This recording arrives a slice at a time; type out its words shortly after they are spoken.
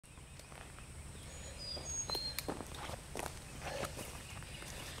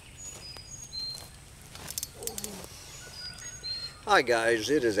Hi guys,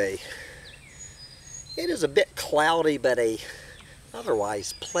 it is a bit cloudy but a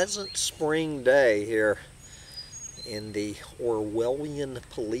otherwise pleasant spring day here in the Orewllian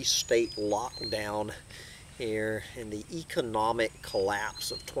Police State lockdown here in the economic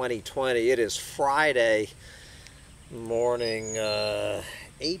collapse of 2020. It is Friday morning,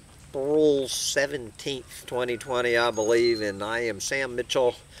 April 17th, 2020, I believe, and I am Sam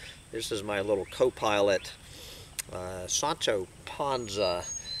Mitchell. This is my little co-pilot, Sancho Panza,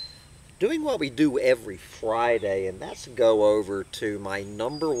 doing what we do every Friday, and that's go over to my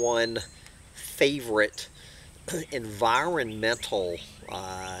 #1 favorite environmental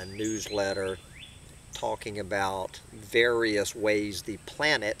newsletter, talking about various ways the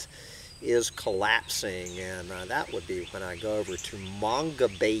planet is collapsing, and that would be when I go over to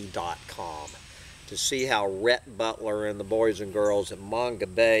Mongabay.com to see how Rhett Butler and the boys and girls at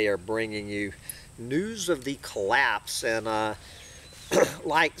Mongabay are bringing you news of the collapse. And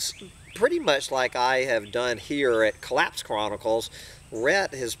pretty much like I have done here at Collapse Chronicles,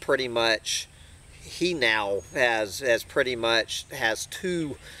 Rhett has pretty much, he now has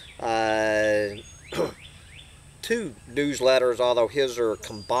two two newsletters, although his are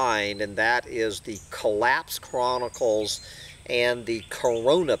combined, and that is the Collapse Chronicles and the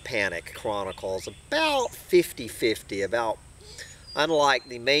Coronapanic Chronicles. About 50-50, about, unlike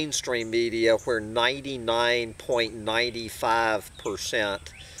the mainstream media where 99.95%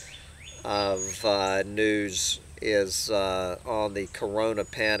 of news is on the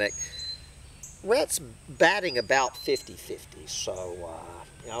Coronapanic, Rhett's batting about 50-50. So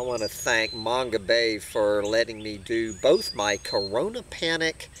I want to thank Mongabay for letting me do both my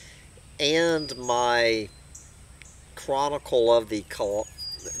Coronapanic and my Chronicle of the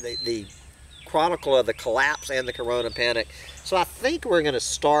Chronicle of the Collapse and the Coronapanic. So I think we're going to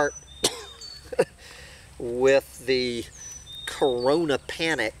start with the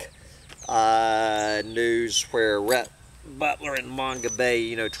Coronapanic news, where Rhett Butler and Mongabay,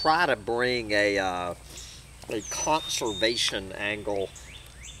 you know, try to bring a conservation angle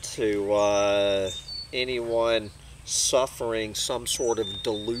to anyone suffering some sort of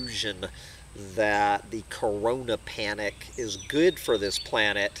delusion that the Coronapanic is good for this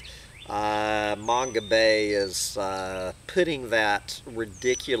planet. Mongabay is putting that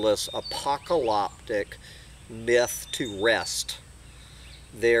ridiculous apocalyptic myth to rest.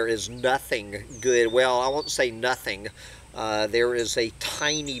 There is nothing good. Well, I won't say nothing. There is a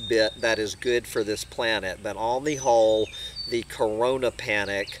tiny bit that is good for this planet, but on the whole, the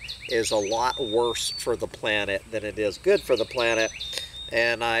Coronapanic is a lot worse for the planet than it is good for the planet.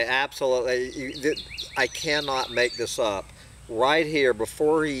 And I cannot make this up. Right here,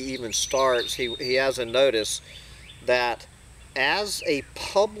 before he even starts, he has a notice that as a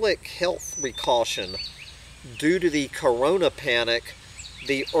public health precaution due to the Coronapanic,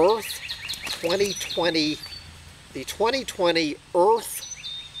 the 2020 Earth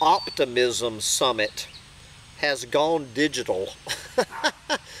Optimism Summit has gone digital.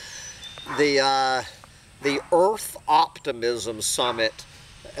 The Earth Optimism Summit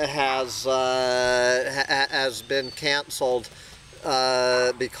has been canceled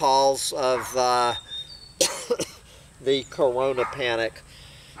because of the Coronapanic.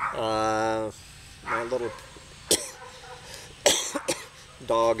 My little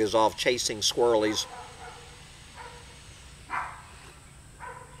dog is off chasing squirrelies.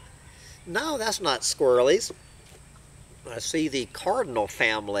 No, that's not squirrelies. I see the cardinal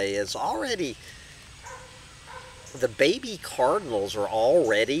family is already, the baby cardinals are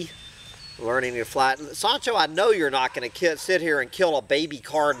already learning to fly. Sancho, I know you're not going to sit here and kill a baby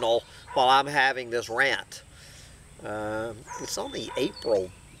cardinal while I'm having this rant. It's only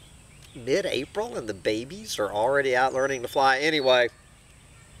April, mid-April, and the babies are already out learning to fly. Anyway,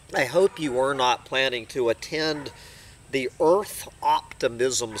 I hope you were not planning to attend the Earth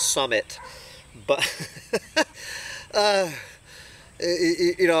Optimism Summit, but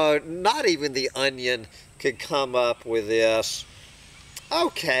you know, not even the Onion could come up with this.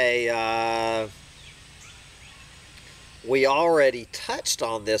 Okay, we already touched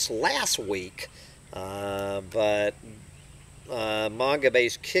on this last week, but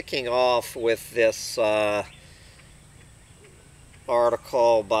Mongabay's kicking off with this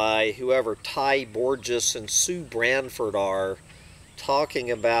article by whoever Ty Borges and Sue Branford are,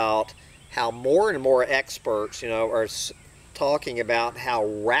 talking about how more and more experts, you know, are talking about how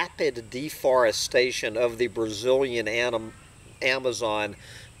rapid deforestation of the Brazilian Amazon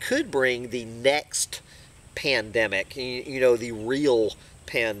could bring the next pandemic, you know, the real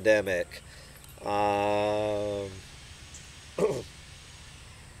pandemic.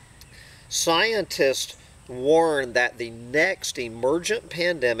 Scientists warned that the next emergent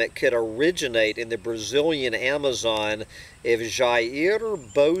pandemic could originate in the Brazilian Amazon if Jair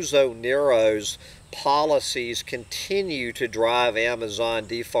Bolsonaro's policies continue to drive Amazon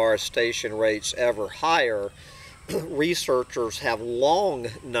deforestation rates ever higher. Researchers have long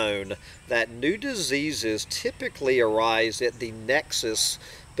known that new diseases typically arise at the nexus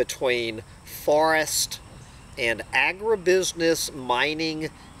between forest and agribusiness, mining,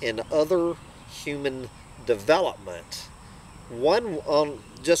 and other human development.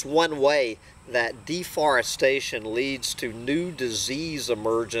 Just one way that deforestation leads to new disease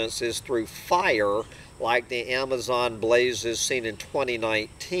emergence is through fire, like the Amazon blazes seen in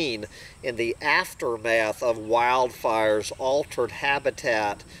 2019. In the aftermath of wildfires, altered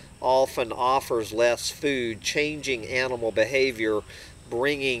habitat often offers less food, changing animal behavior,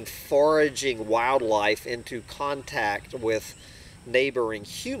 bringing foraging wildlife into contact with neighboring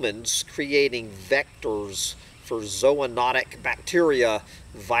humans, creating vectors for zoonotic bacteria,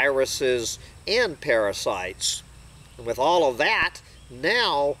 viruses, and parasites. And with all of that,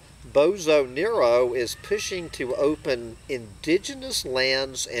 now Bolsonaro is pushing to open indigenous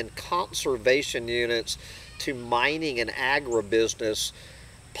lands and conservation units to mining and agribusiness,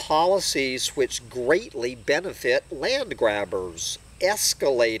 policies which greatly benefit land grabbers,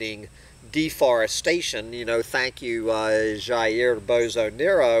 escalating deforestation, thank you, Jair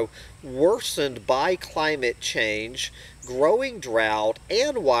Bolsonaro, worsened by climate change, growing drought,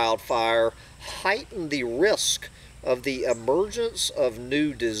 and wildfire, heighten the risk of the emergence of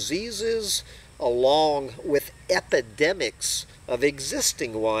new diseases, along with epidemics of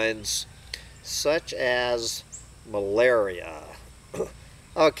existing ones, such as malaria.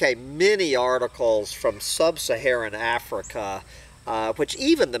 Okay, many articles from sub-Saharan Africa, which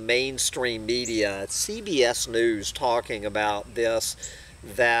even the mainstream media, CBS News talking about this,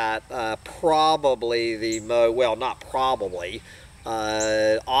 that probably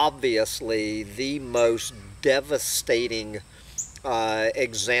obviously the most devastating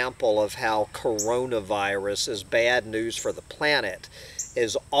example of how coronavirus is bad news for the planet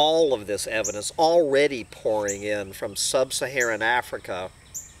is all of this evidence already pouring in from sub-Saharan Africa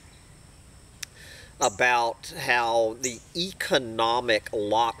about how the economic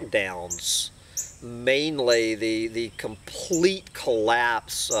lockdowns, mainly the complete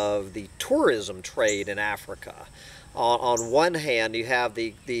collapse of the tourism trade in Africa. On one hand, you have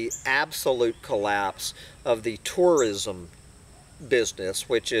the absolute collapse of the tourism business,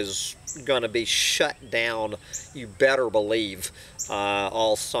 which is going to be shut down, you better believe,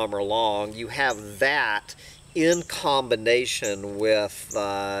 all summer long. You have that in combination with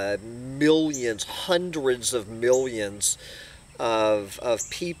millions, hundreds of millions of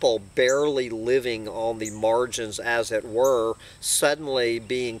people barely living on the margins, as it were, suddenly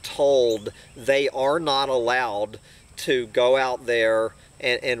being told they are not allowed to go out there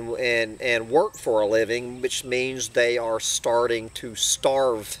and work for a living, which means they are starting to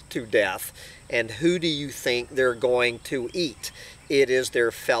starve to death. And who do you think they're going to eat? It is their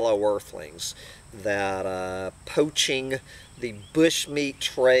fellow Earthlings. That poaching, the bushmeat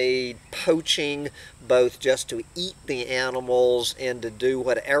trade, poaching both just to eat the animals and to do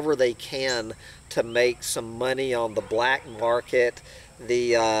whatever they can to make some money on the black market.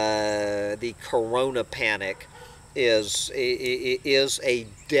 The Coronapanic is a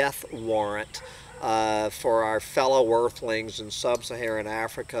death warrant for our fellow Earthlings in sub-Saharan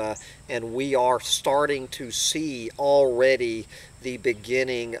Africa, and we are starting to see already the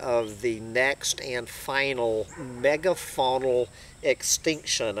beginning of the next and final megafaunal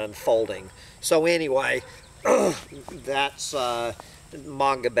extinction unfolding. So anyway, that's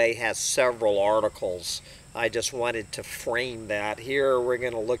Mongabay has several articles. I just wanted to frame that. Here we're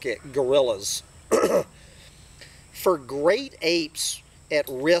going to look at gorillas. For great apes at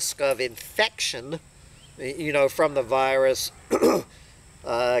risk of infection, from the virus,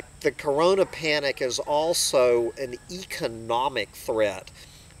 the Coronapanic is also an economic threat.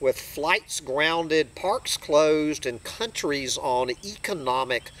 With flights grounded, parks closed, and countries on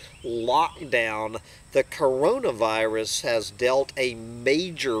economic lockdown, the coronavirus has dealt a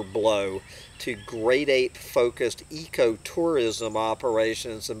major blow to great ape-focused ecotourism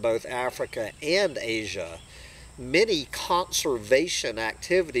operations in both Africa and Asia. Many conservation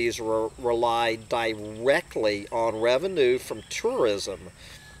activities rely directly on revenue from tourism,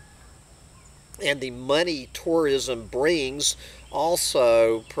 and the money tourism brings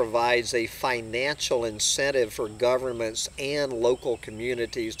also provides a financial incentive for governments and local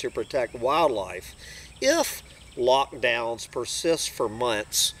communities to protect wildlife. If lockdowns persist for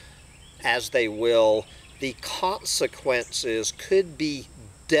months, as they will, the consequences could be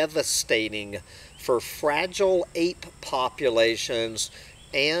devastating for fragile ape populations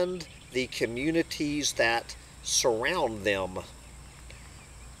and the communities that surround them.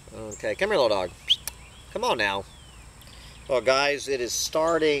 Okay, come here, little dog. Come on now. Well, guys, it is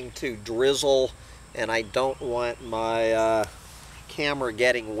starting to drizzle, and I don't want my camera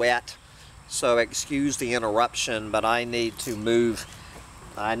getting wet, so excuse the interruption, but I need to move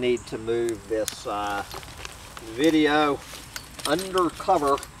this video under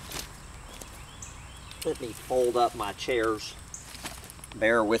cover. Let me fold up my chairs.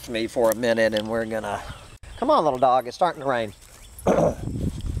 Bear with me for a minute, and we're gonna... Come on, little dog, it's starting to rain.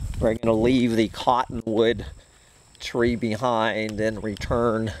 We're gonna leave the cottonwood tree behind and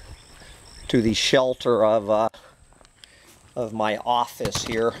return to the shelter of my office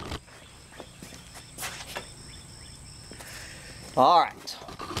here. All right,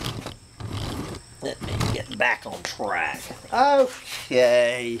 let me get back on track.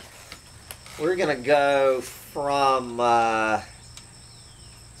 Okay, we're gonna go from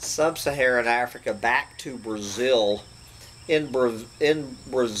sub-Saharan Africa back to Brazil. In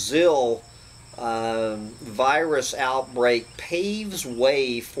Brazil, virus outbreak paves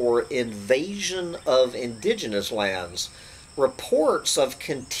way for invasion of indigenous lands. Reports of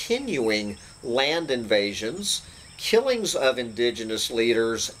continuing land invasions, killings of indigenous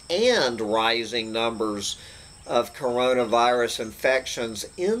leaders, and rising numbers of coronavirus infections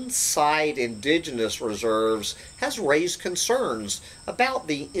inside indigenous reserves has raised concerns about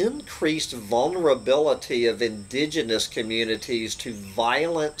the increased vulnerability of indigenous communities to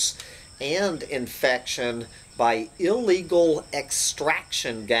violence and infection by illegal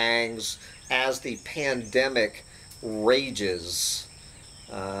extraction gangs as the pandemic rages.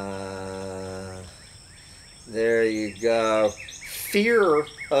 There you go. Fear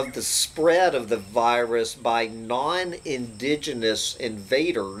of the spread of the virus by non-indigenous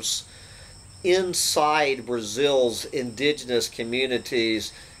invaders inside Brazil's indigenous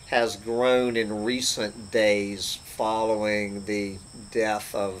communities has grown in recent days following the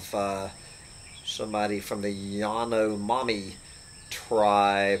death of somebody from the Yanomami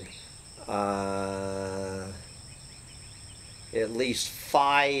tribe. At least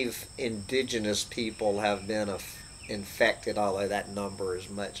 5 indigenous people have been infected, although that number is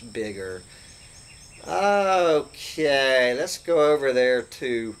much bigger. Okay, let's go over there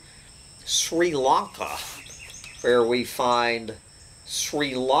to Sri Lanka, where we find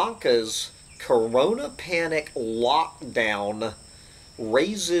Sri Lanka's Coronapanic lockdown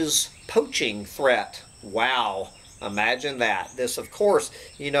raises poaching threat. Wow, imagine that. This, of course,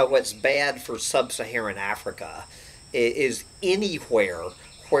 you know what's bad for sub-Saharan Africa is anywhere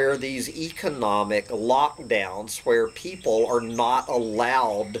where these economic lockdowns, where people are not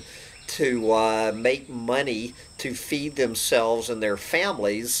allowed to make money to feed themselves and their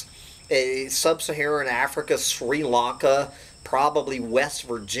families. Sub-Saharan Africa, Sri Lanka, probably West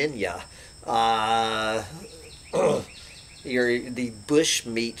Virginia. The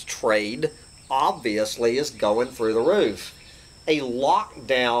bushmeat trade obviously is going through the roof. A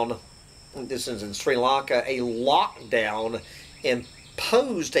lockdown, this is in Sri Lanka, a lockdown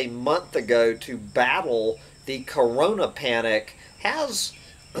imposed a month ago to battle the corona panic has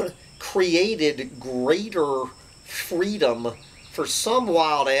created greater freedom for some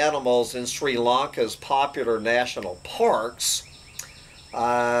wild animals in Sri Lanka's popular national parks.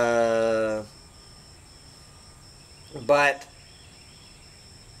 But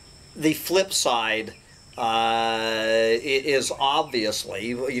the flip side is obviously,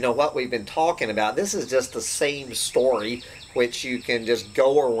 you know, what we've been talking about. This is just the same story, which you can just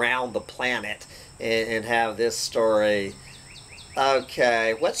go around the planet and have this story.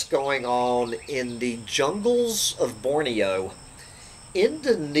 Okay, what's going on in the jungles of Borneo?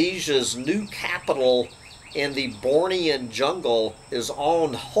 Indonesia's new capital in the Bornean jungle is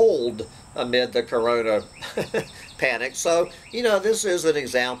on hold amid the corona panic. So, you know, this is an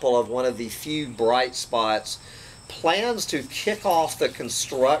example of one of the few bright spots. Plans to kick off the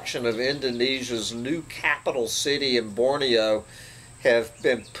construction of Indonesia's new capital city in Borneo have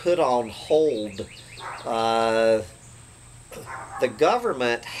been put on hold. The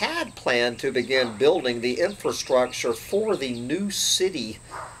government had planned to begin building the infrastructure for the new city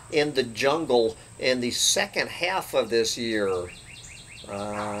in the jungle in the second half of this year.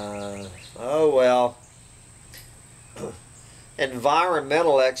 Oh well.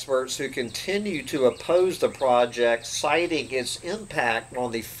 Environmental experts who continue to oppose the project, citing its impact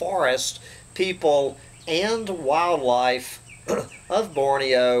on the forest, people, and wildlife of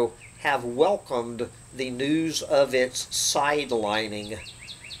Borneo, have welcomed the news of its sidelining.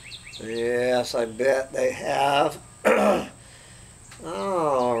 Yes, I bet they have.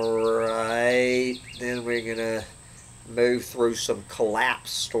 All right, then we're going to move through some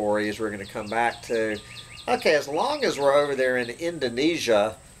collapse stories we're going to come back to. Okay, as long as we're over there in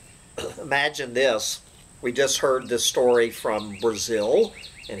Indonesia, imagine this. We just heard this story from Brazil,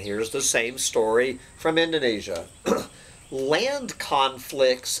 and here's the same story from Indonesia. Land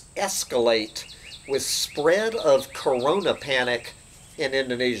conflicts escalate with spread of corona panic in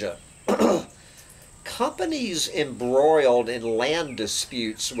Indonesia. Companies embroiled in land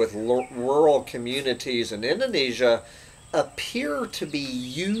disputes with rural communities in Indonesia appear to be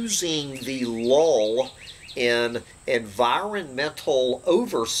using the lull in environmental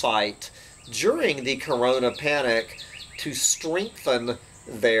oversight during the corona panic to strengthen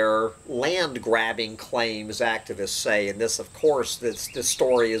their land grabbing claims, activists say. And this, of course, this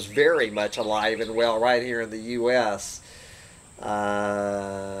story is very much alive and well right here in the U.S.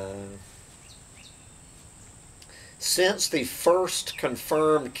 Since the first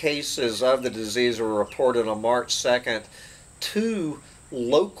confirmed cases of the disease were reported on March 2nd, 2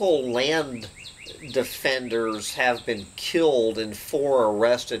 local land defenders have been killed and 4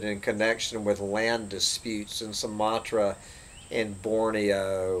 arrested in connection with land disputes in Sumatra and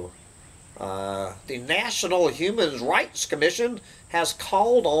Borneo. The National Human Rights Commission has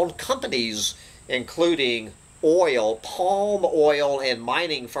called on companies, including oil, palm oil, and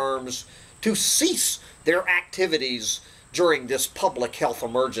mining firms, to cease their activities during this public health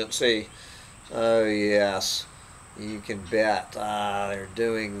emergency. Oh yes, you can bet they're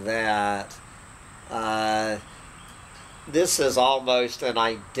doing that. This is almost an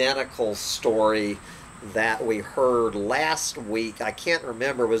identical story that we heard last week. I can't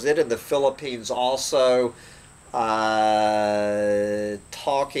remember, was it in the Philippines also,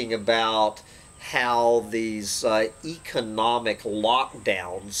 talking about how these economic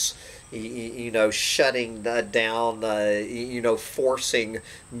lockdowns, you know, shutting down, you know, forcing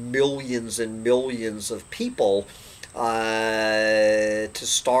millions and millions of people to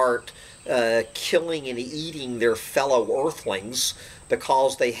start killing and eating their fellow Earthlings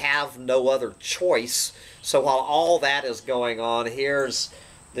because they have no other choice. So while all that is going on, here's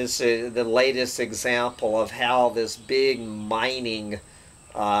this the latest example of how this big mining,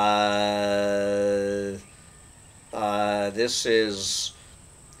 this is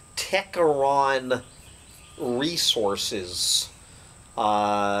Tekaron resources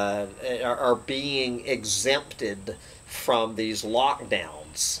are being exempted from these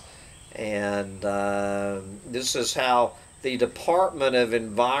lockdowns. And this is how the Department of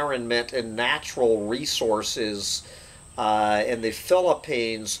Environment and Natural Resources in the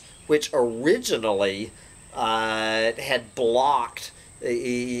Philippines, which originally had blocked,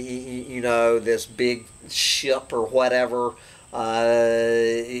 you know, this big ship or whatever,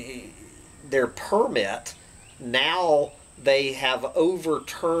 their permit, now they have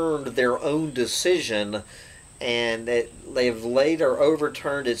overturned their own decision, and they've later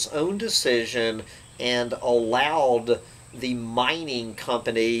overturned its own decision and allowed the mining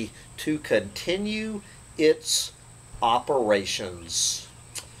company to continue its operations.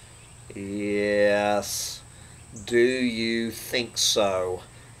 Yes, do you think so?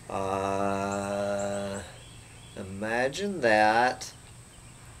 Imagine that.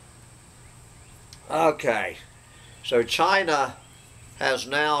 Okay, so China has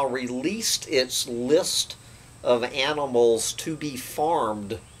now released its list of animals to be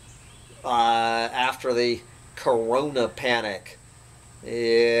farmed after the corona panic.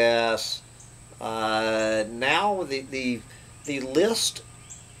 Yes. Now the list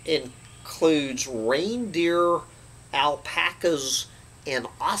includes reindeer, alpacas, and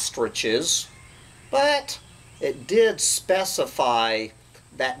ostriches, but it did specify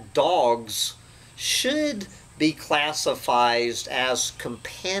that dogs should be classified as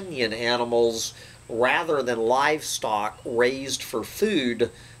companion animals rather than livestock raised for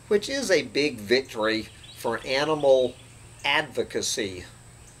food, which is a big victory for animal advocacy.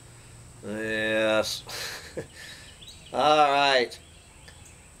 Yes. All right.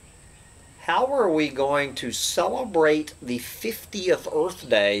 How are we going to celebrate the 50th Earth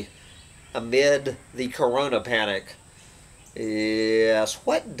Day amid the corona panic? Yes.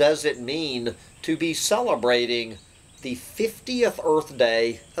 What does it mean to be celebrating the 50th Earth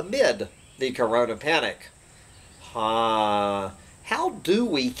Day amid the corona panic? How do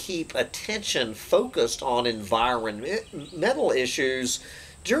we keep attention focused on environmental issues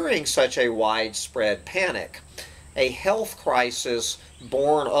during such a widespread panic? A health crisis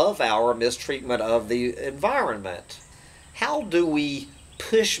born of our mistreatment of the environment. How do we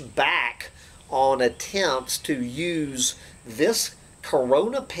push back on attempts to use this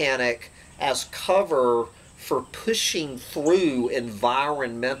corona panic as cover for pushing through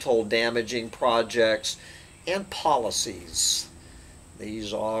environmental damaging projects and policies?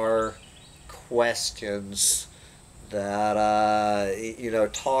 These are questions that,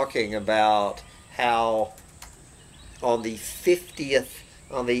 talking about how on the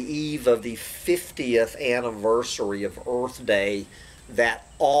eve of the 50th anniversary of Earth Day, that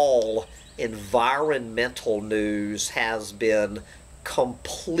all environmental news has been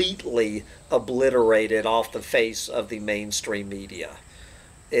completely obliterated off the face of the mainstream media.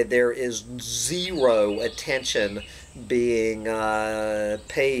 There is zero attention being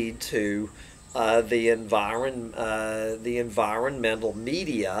paid to the environmental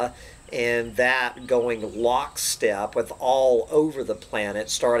media, and that going lockstep with all over the planet,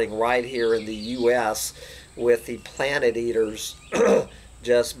 starting right here in the U.S. with the planet eaters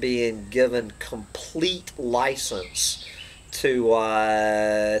just being given complete license to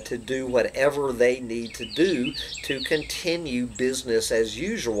do whatever they need to do to continue business as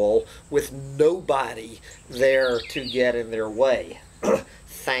usual with nobody there to get in their way.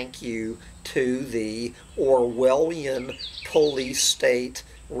 Thank you to the Orewllian Police State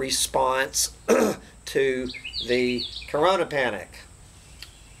response to the Corona panic.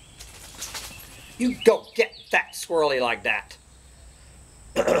 You don't get that swirly like that.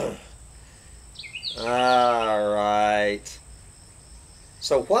 All right.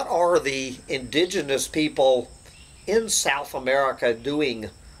 So what are the indigenous people in South America doing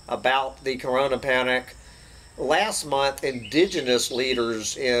about the Corona panic? Last month, indigenous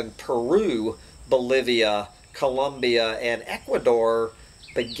leaders in Peru, Bolivia, Colombia, and Ecuador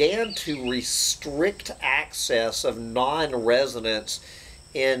began to restrict access of non-residents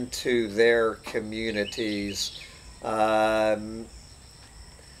into their communities.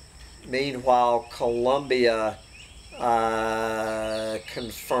 Meanwhile, Colombia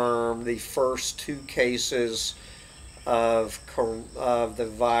confirmed the first 2 cases of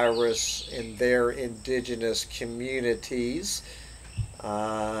the virus in their indigenous communities.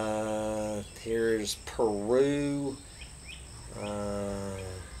 Here's Peru.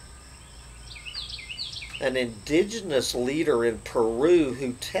 An indigenous leader in Peru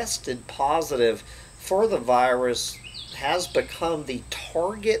who tested positive for the virus has become the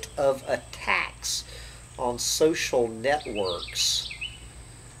target of attacks on social networks.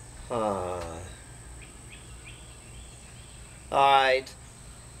 Alright.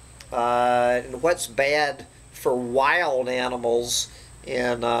 And what's bad for wild animals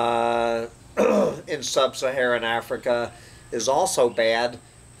in in sub-Saharan Africa is also bad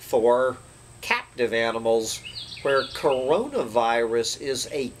for captive animals, where coronavirus is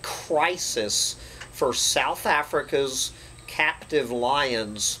a crisis for South Africa's captive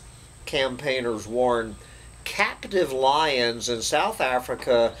lions. Campaigners warn captive lions in South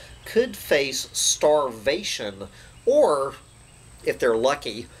Africa could face starvation or, if they're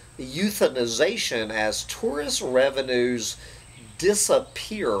lucky, euthanization as tourist revenues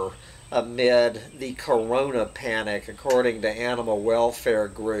disappear amid the corona panic, according to animal welfare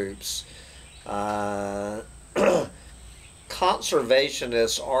groups.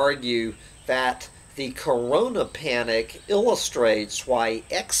 Conservationists argue that the corona panic illustrates why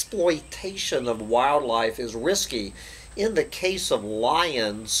exploitation of wildlife is risky. In the case of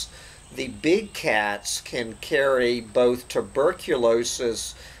lions, the big cats can carry both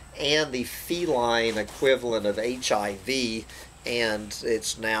tuberculosis and the feline equivalent of HIV, and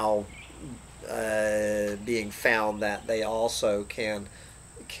it's now being found that they also can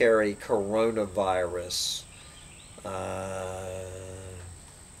carry coronavirus.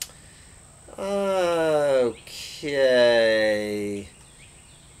 Okay,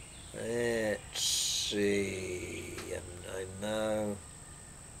 let's see. I know.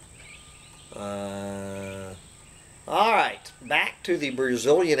 All right, back to the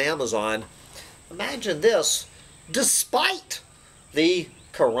Brazilian Amazon. Imagine this: despite the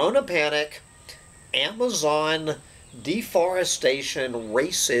corona panic, Amazon deforestation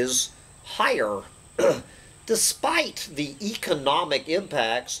races higher. Despite the economic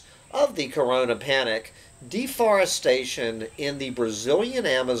impacts of the corona panic, deforestation in the Brazilian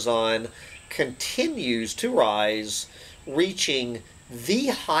Amazon continues to rise, reaching the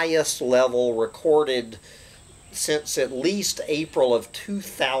highest level recorded since at least April of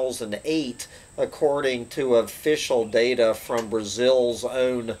 2008, according to official data from Brazil's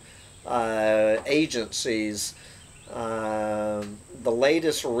own agencies. The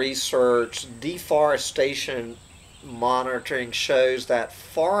latest research, deforestation monitoring, shows that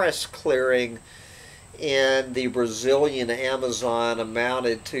forest clearing in the Brazilian Amazon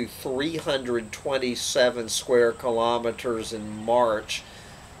amounted to 327 square kilometers in March,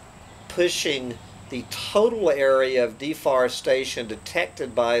 pushing the total area of deforestation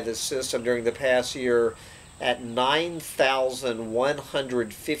detected by the system during the past year at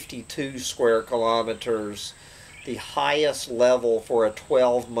 9,152 square kilometers, the highest level for a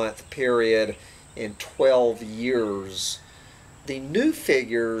 12-month period in 12 years. The new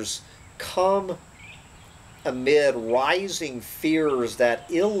figures come amid rising fears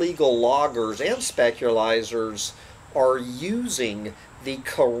that illegal loggers and speculators are using the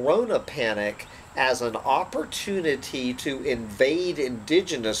Coronapanic as an opportunity to invade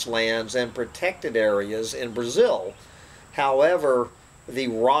indigenous lands and protected areas in Brazil. However, the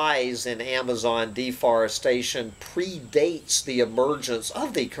rise in Amazon deforestation predates the emergence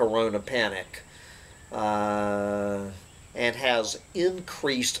of the Coronapanic and has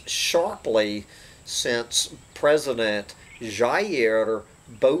increased sharply since President Jair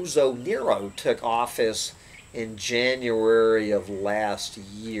Bolsonaro took office in January of last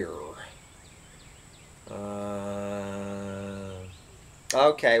year.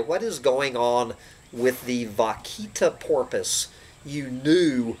 Okay, what is going on with the vaquita porpoise? You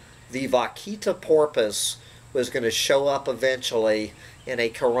knew the vaquita porpoise was going to show up eventually in a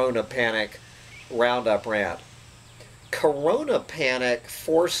Coronapanic roundup rant. Coronapanic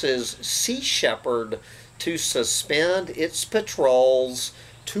forces Sea Shepherd to suspend its patrols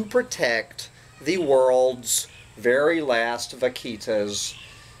to protect the world's very last vaquitas.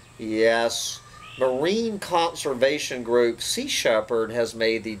 Yes, marine conservation group Sea Shepherd has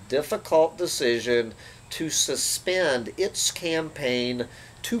made the difficult decision to suspend its campaign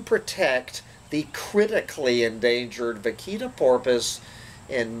to protect the critically endangered vaquita porpoise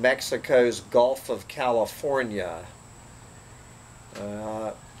in Mexico's Gulf of California.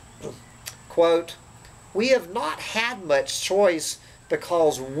 Quote, "We have not had much choice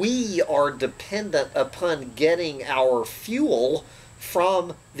because we are dependent upon getting our fuel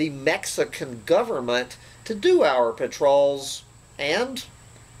from the Mexican government to do our patrols, and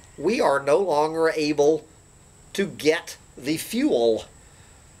we are no longer able to get the fuel."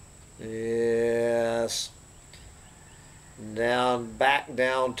 Yes. Back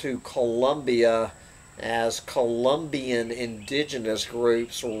down to Colombia, as Colombian indigenous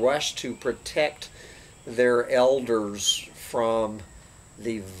groups rush to protect their elders from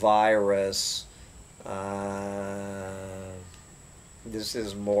the virus. This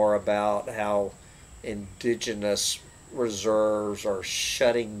is more about how indigenous reserves are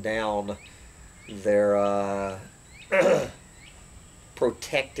shutting down their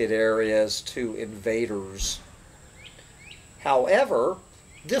protected areas to invaders. However,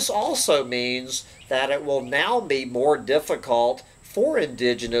 this also means that it will now be more difficult for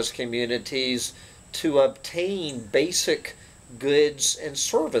indigenous communities to obtain basic goods and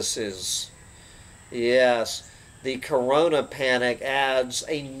services. Yes, the Coronapanic adds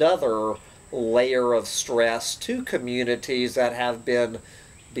another layer of stress to communities that have been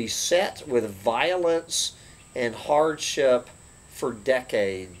beset with violence and hardship for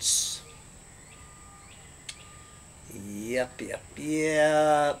decades. Yep.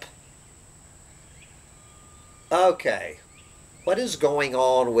 Okay, what is going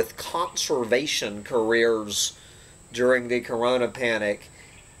on with conservation careers during the Coronapanic?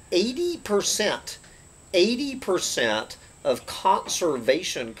 80% of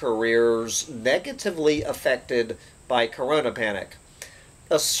conservation careers negatively affected by Coronapanic.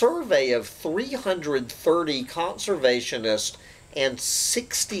 A survey of 330 conservationists and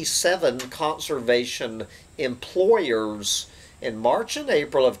 67 conservation employers in March and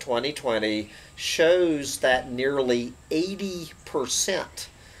April of 2020 shows that nearly 80%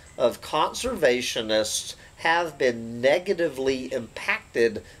 of conservationists have been negatively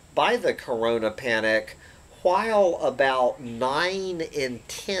impacted by the Coronapanic, while about 9 in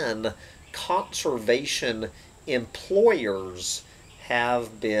 10 conservation employers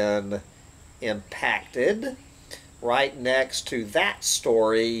have been impacted. Right next to that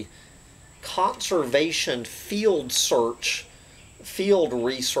story, conservation field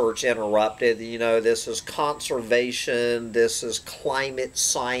research interrupted. You know, this is conservation, this is climate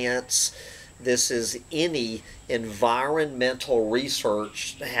science, this is any environmental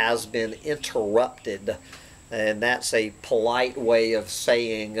research has been interrupted. And that's a polite way of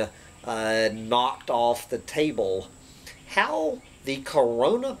saying knocked off the table. How the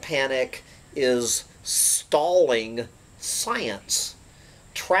Coronapanic is stalling science.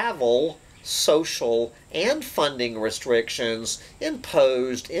 Travel, social, and funding restrictions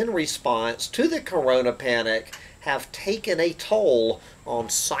imposed in response to the Coronapanic have taken a toll on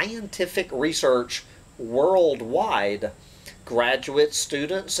scientific research worldwide. Graduate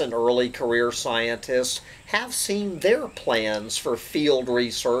students and early career scientists have seen their plans for field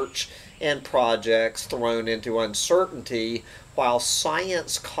research and projects thrown into uncertainty, while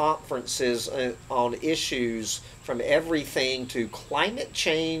science conferences on issues from everything to climate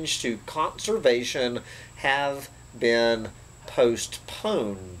change to conservation have been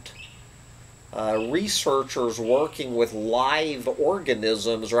postponed. Researchers working with live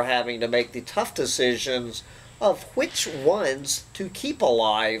organisms are having to make the tough decisions of which ones to keep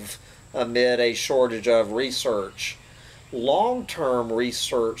alive amid a shortage of research. Long-term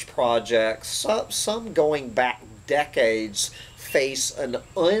research projects, some going back decades, face an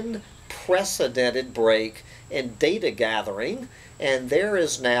unprecedented break in data gathering, and there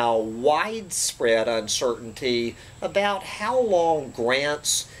is now widespread uncertainty about how long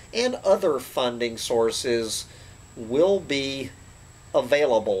grants and other funding sources will be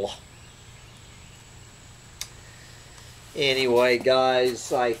available. Anyway,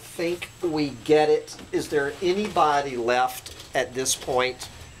 guys, I think we get it. Is there anybody left at this point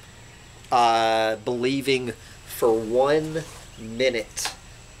believing for 1 minute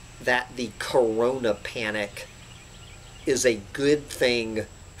that the corona panic is a good thing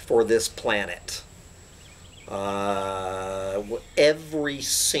for this planet? Every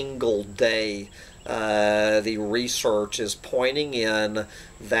single day, the research is pointing in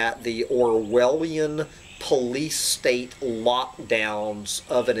that the Orewllian Police State lockdowns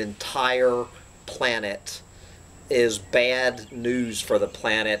of an entire planet is bad news for the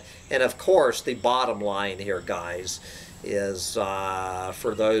planet. And of course, the bottom line here, guys, is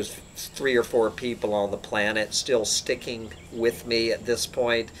for those 3 or 4 people on the planet still sticking with me at this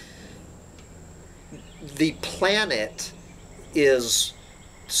point, the planet is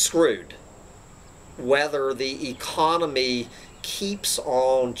screwed. Whether the economy keeps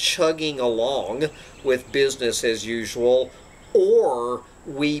on chugging along with business as usual, or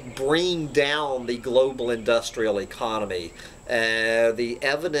we bring down the global industrial economy. The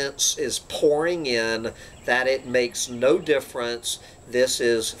evidence is pouring in that it makes no difference. This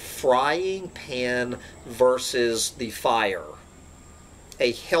is frying pan versus the fire.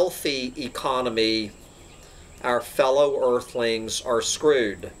 A healthy economy, our fellow Earthlings are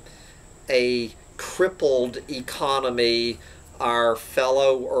screwed. A crippled economy, our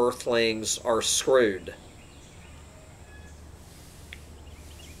fellow Earthlings are screwed.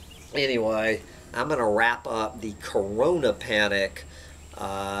 Anyway, I'm going to wrap up the Coronapanic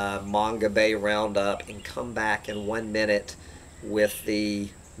Mongabay Roundup and come back in 1 minute with the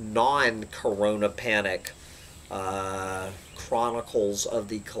non-Coronapanic Chronicles of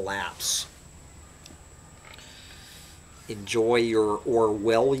the Collapse. Enjoy your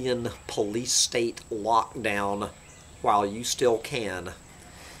Orewllian Police State lockdown while you still can.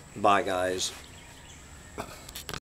 Bye, guys.